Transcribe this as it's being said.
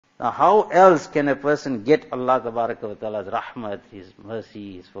Now how else can a person get Allah Tabaraka wa Ta'ala's rahmat, His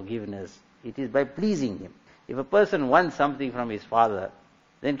mercy, His forgiveness? It is by pleasing Him. If a person wants something from his father,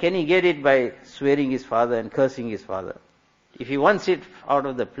 then can he get it by swearing his father and cursing his father? If he wants it out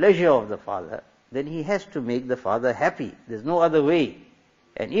of the pleasure of the father, then he has to make the father happy. There's no other way.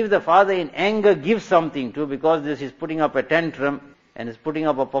 And if the father in anger gives something to, because this is putting up a tantrum and is putting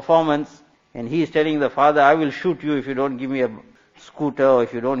up a performance, and he is telling the father, I will shoot you if you don't give me a scooter or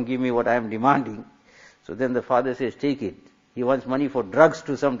if you don't give me what I am demanding. So then the father says, take it. He wants money for drugs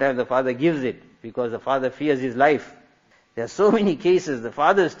too, sometimes the father gives it because the father fears his life. There are so many cases the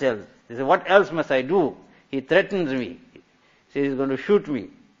fathers tell. They say, what else must I do? He threatens me. He says he's going to shoot me.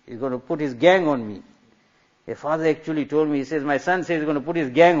 He's going to put his gang on me. A father actually told me, he says, my son says he's going to put his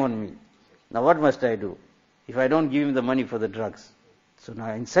gang on me. Now what must I do if I don't give him the money for the drugs? So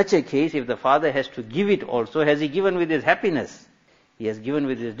now in such a case, if the father has to give it also, has he given with his happiness? He has given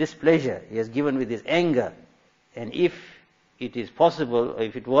with his displeasure. He has given with his anger. And if it is possible, or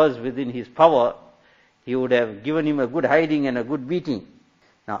if it was within his power, he would have given him a good hiding and a good beating.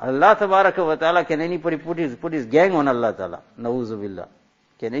 Now Allah Tabaraka wa Ta'ala, can anybody put his gang on Allah Ta'ala? Na'uzu billah.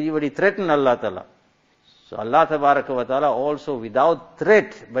 Can anybody threaten Allah Ta'ala? So Allah Tabaraka wa Ta'ala also without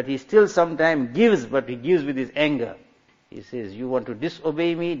threat, but He still sometimes gives, but He gives with His anger. He says, you want to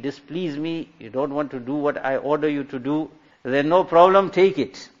disobey me, displease me, you don't want to do what I order you to do, then no problem, take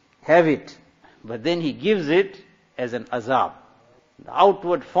it, have it. But then He gives it as an azab. The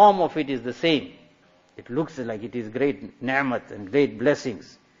outward form of it is the same. It looks like it is great ni'mat and great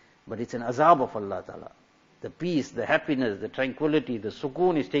blessings, but it's an azab of Allah Ta'ala. The peace, the happiness, the tranquility, the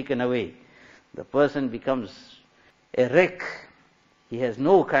sukoon is taken away. The person becomes a wreck. He has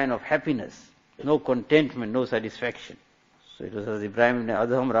no kind of happiness, no contentment, no satisfaction. So it was Hazrat Ibrahim ibn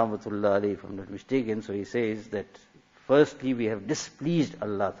Adham Rahmatullah Alayh, if I'm not mistaken, so he says that firstly we have displeased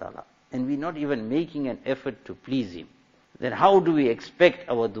Allah Ta'ala and we're not even making an effort to please Him. Then how do we expect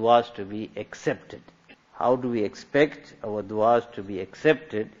our du'as to be accepted? How do we expect our du'as to be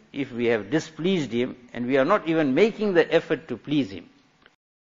accepted if we have displeased Him and we are not even making the effort to please Him?